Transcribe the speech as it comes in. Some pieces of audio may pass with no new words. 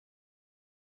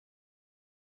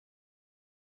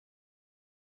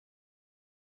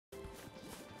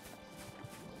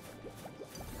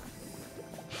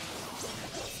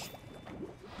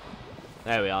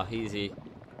There we are, easy. There's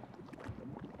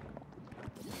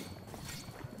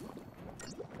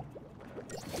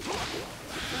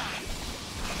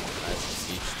the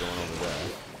siege stone over there.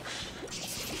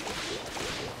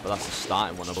 But that's the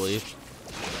starting one, I believe.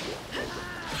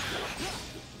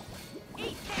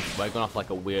 We're going off like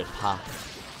a weird path.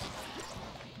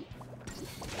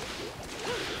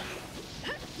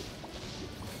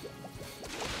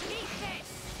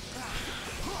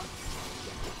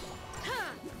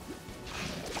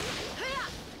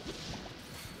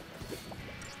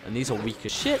 And these are weak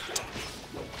as shit.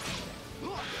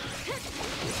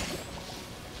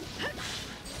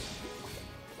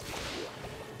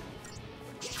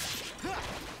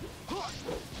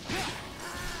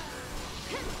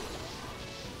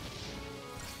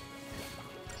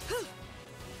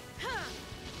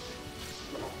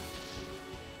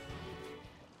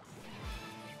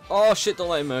 Oh shit, don't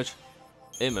let it merge.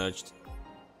 It merged.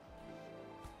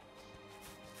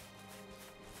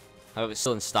 However, it's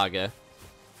still in stagger.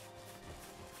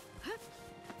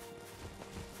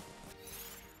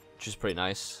 Which is pretty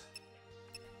nice.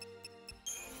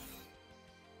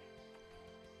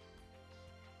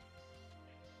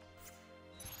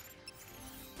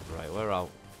 Right, where are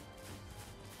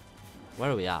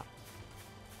we at?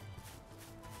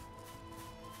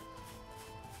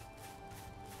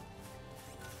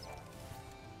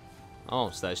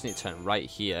 Oh, so I just need to turn right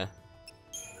here.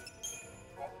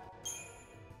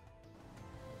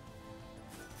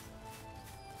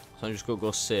 So I'm just gonna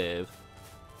go save.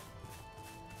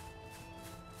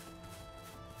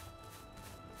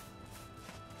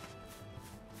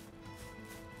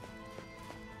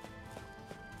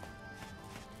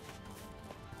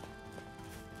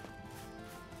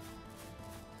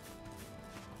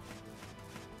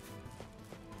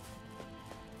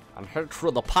 And head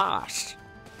through the past.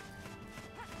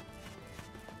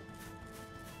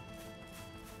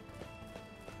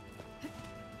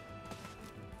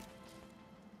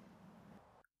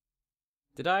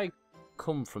 Did I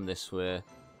come from this way?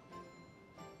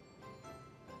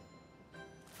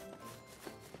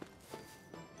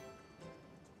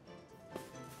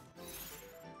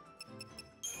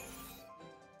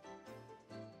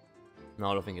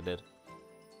 No, I don't think I did.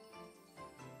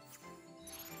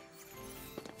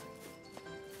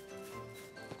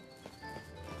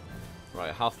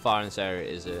 Right, how far in this area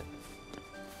is it?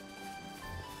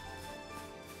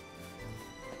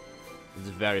 It's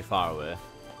very far away.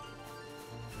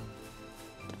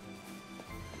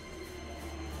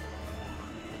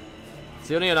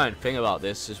 The only annoying thing about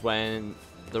this is when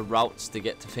the routes to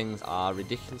get to things are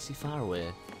ridiculously far away.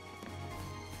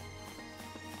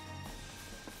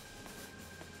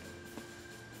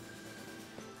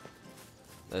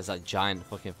 There's that giant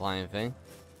fucking flying thing.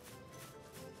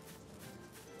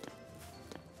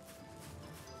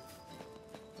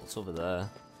 What's over there?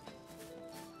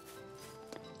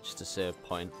 Just a save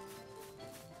point.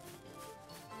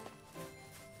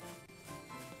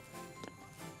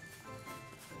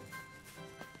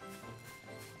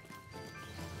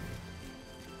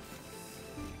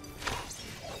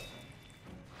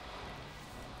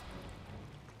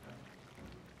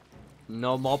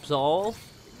 No mobs at all?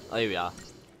 Oh, here we are.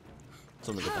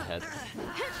 Something up ahead.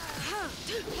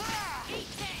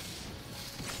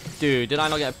 Dude, did I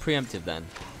not get preemptive then?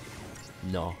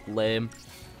 No. Lame.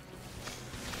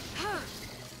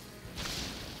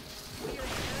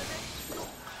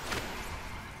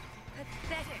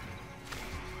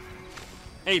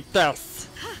 Eat this!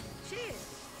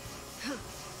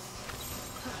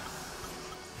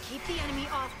 Keep the enemy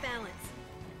off balance.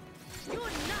 You're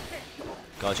nothing.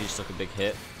 God, she just took a big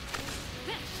hit.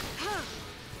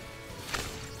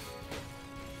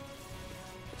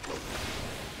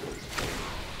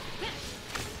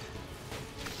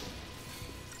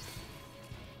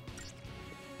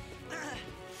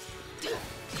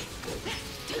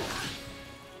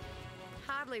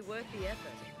 Hardly worth the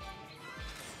effort.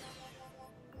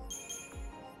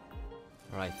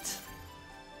 Right.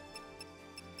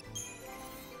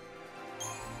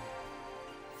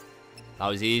 That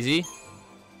was easy.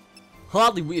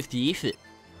 Hardly worth the effort.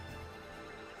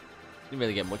 Didn't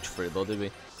really get much for it though, did we?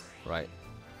 Right.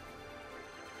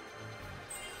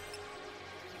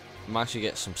 Might actually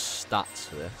get some stats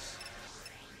for this.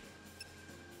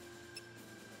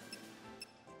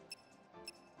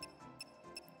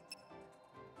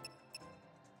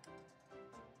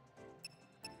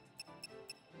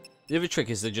 The other trick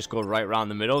is to just go right around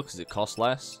the middle because it costs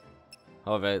less.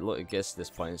 However, look, it gets to this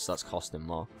point, so that's costing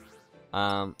more.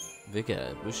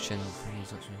 Vigor, boost channel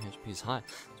HP is high.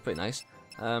 It's pretty nice.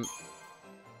 And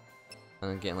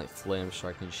then getting like flame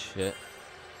strike and shit.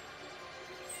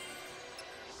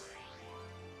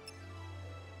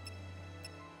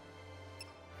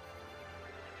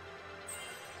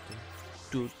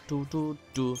 do.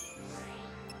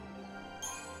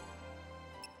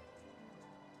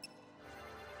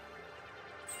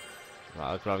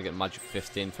 Right, I'd rather get magic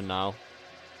 15 for now.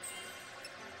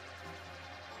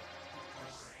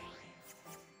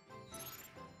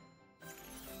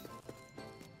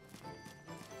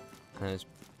 And let's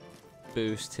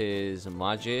boost his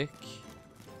magic.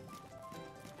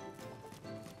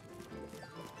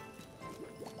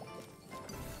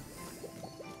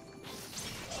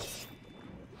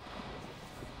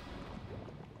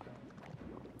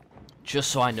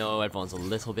 Just so I know everyone's a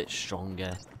little bit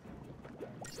stronger.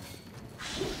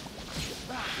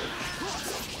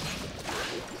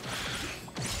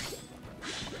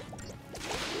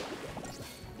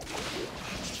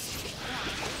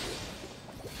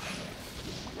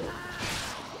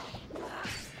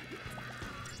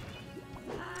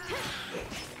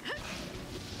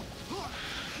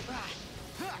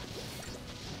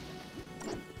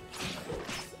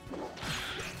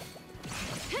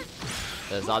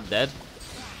 Is that dead?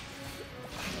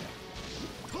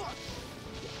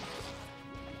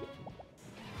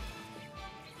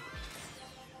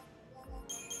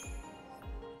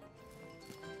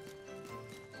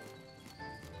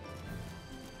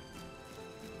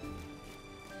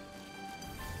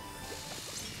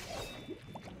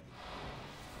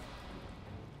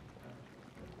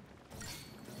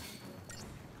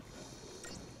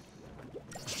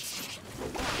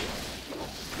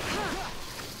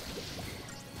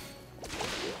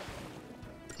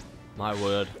 My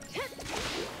word.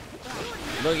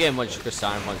 Don't get much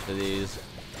crystarium points for these.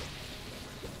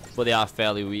 But they are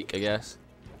fairly weak, I guess.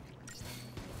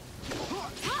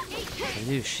 They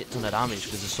do a shit ton of damage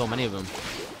because there's so many of them.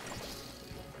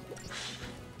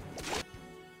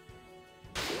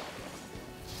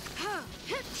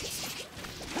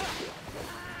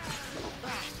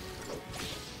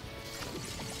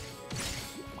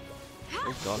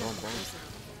 Oh god, no bones.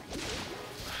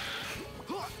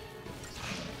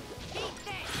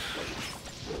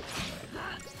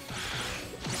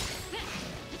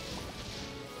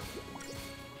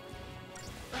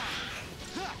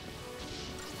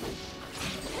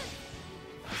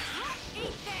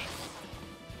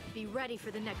 Be ready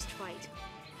for the next fight.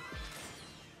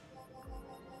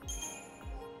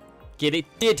 Get it,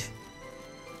 did.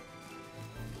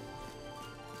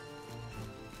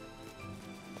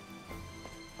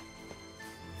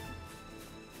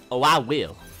 Oh, I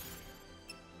will.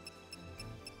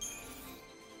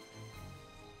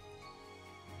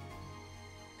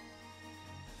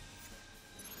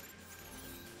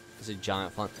 There's a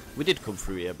giant flan. We did come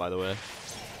through here, by the way.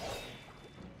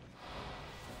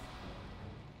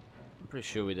 I'm pretty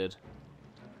sure we did.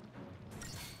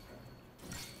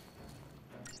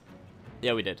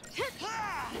 Yeah, we did.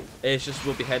 It's just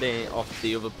we'll be heading off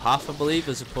the other path, I believe,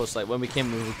 as opposed to like when we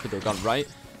came, we could have gone right.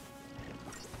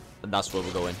 And that's where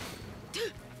we're going.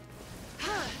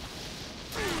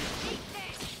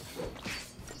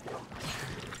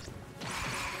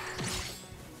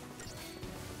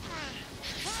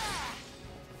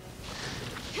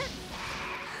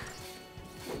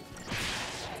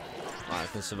 Right, I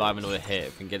can survive another hit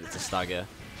if we can get it to stagger.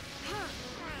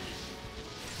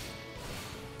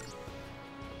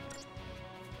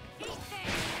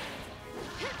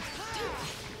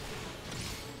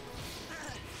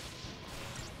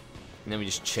 And then we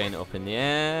just chain it up in the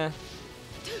air.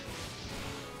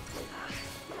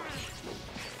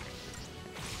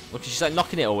 Look, she's like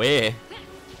knocking it away.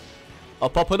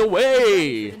 Up, up, and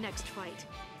away! The next fight.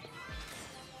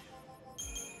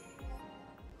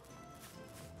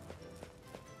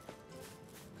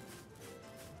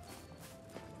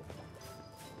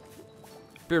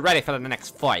 Be ready for the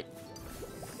next fight.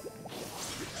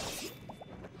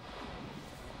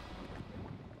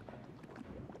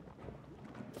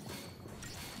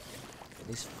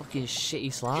 These fucking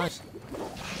shitty slides.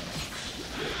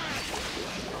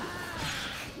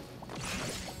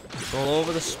 It's all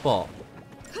over the spot.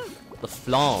 The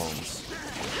flans.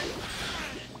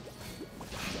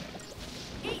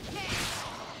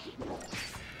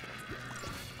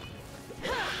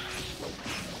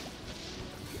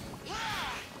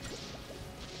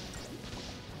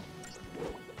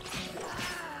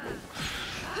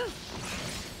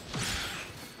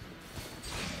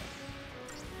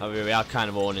 However, we are kind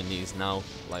of owning these now,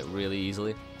 like really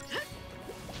easily.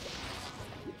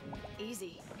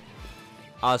 Easy.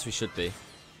 As we should be.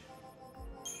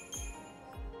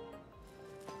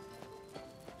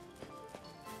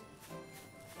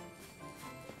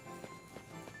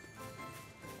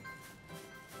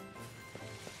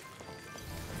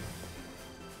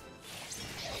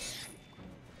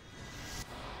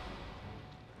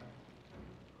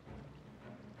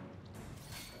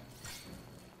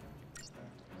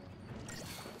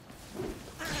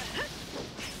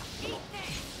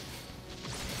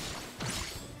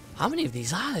 How many of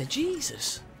these are there?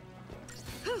 Jesus.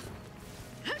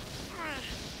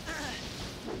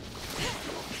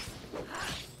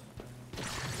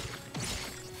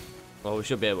 Well, we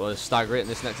should be able to stagger it in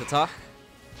this next attack.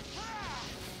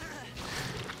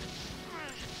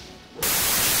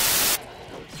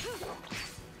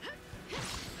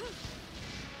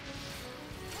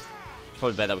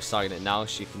 Probably better that we're starting it now,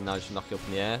 so you can now just knock it up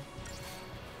in the air.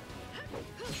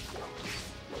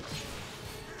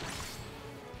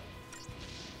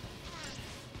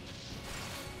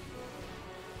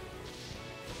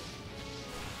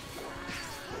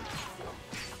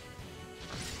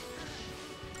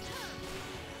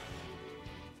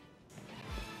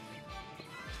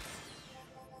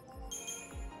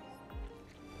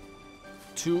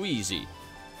 Too easy.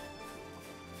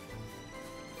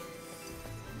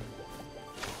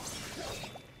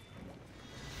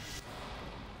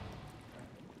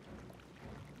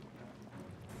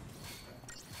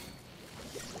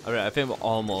 Alright, I think we're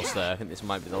almost there. I think this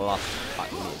might be the last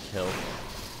pack we need to kill.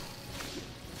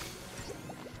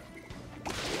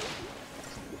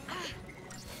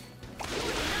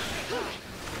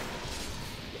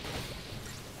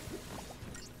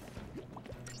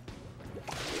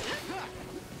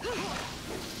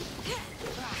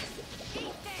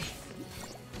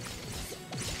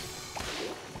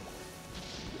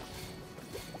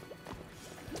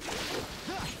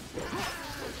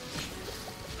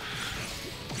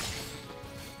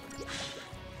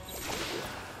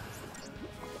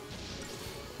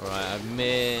 Alright, I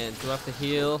may... do I have to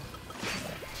heal?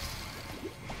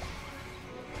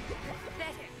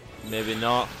 Maybe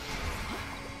not.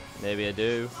 Maybe I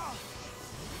do.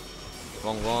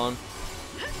 Wrong one.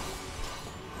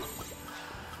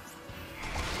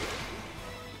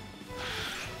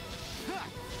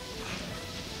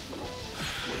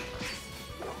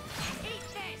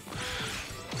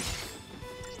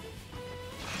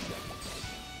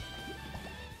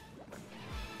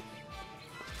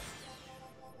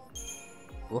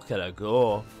 Look at her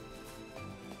go.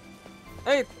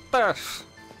 Eat this!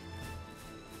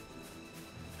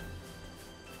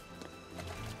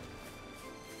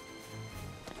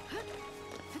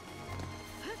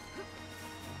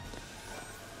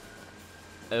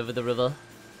 Over the river.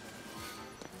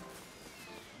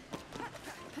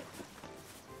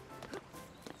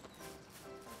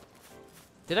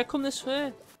 Did I come this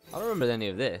way? I don't remember any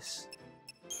of this.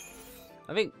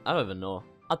 I don't even know.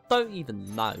 I don't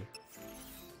even know.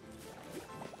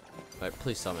 Right,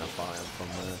 please tell me how far I am from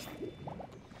there.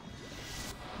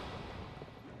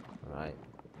 Right.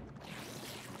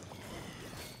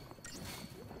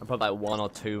 I'm probably like 1 or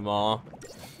 2 more.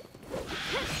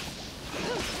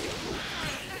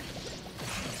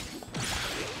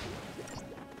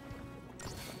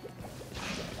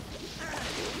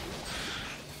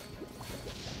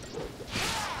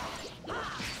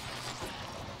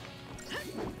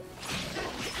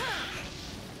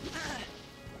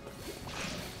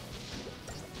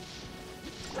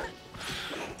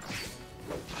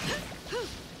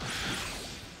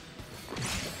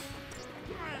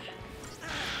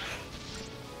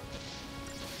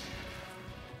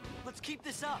 Keep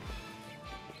this up.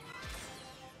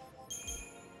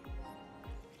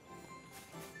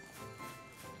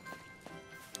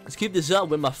 Let's keep this up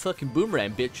with my fucking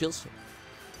boomerang, bitches.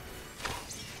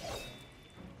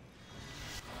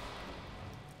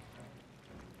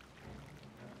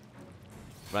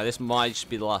 Right, this might just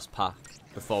be the last pack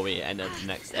before we enter the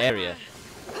next area.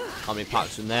 How many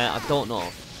packs from there? I don't know.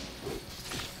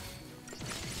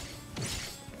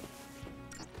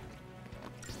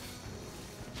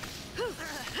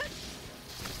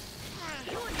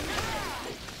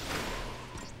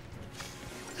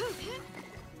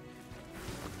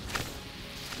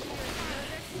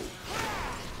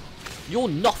 You're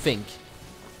nothing.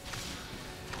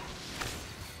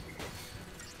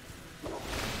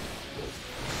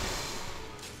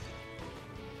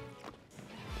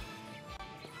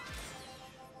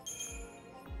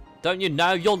 Don't you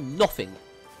know you're nothing?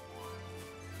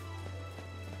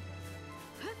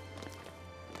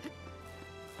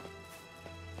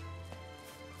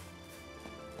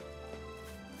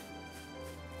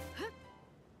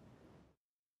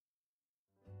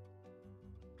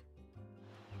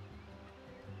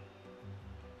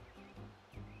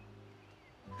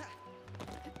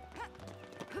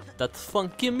 That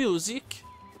funky music.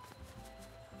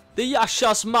 The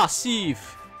Yasha's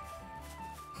massive.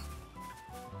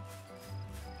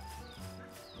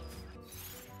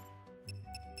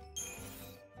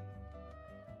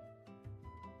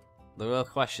 The real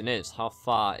question is, how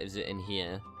far is it in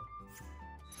here?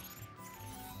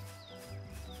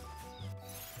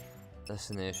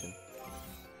 Destination.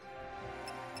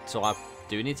 So I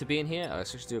do need to be in here.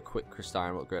 Let's just do a quick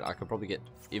crystarium upgrade. I could probably get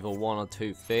either 1 or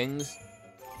 2 things.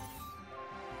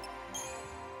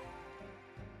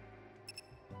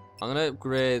 I'm gonna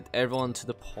upgrade everyone to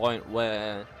the point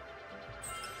where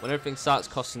when everything starts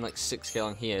costing like 6k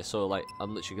on here, so like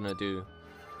I'm literally gonna do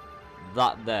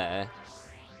that there,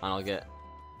 and I'll get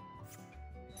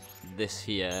this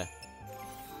here.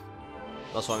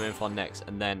 That's what I'm in for next,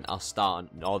 and then I'll start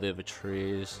on all the other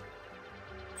trees.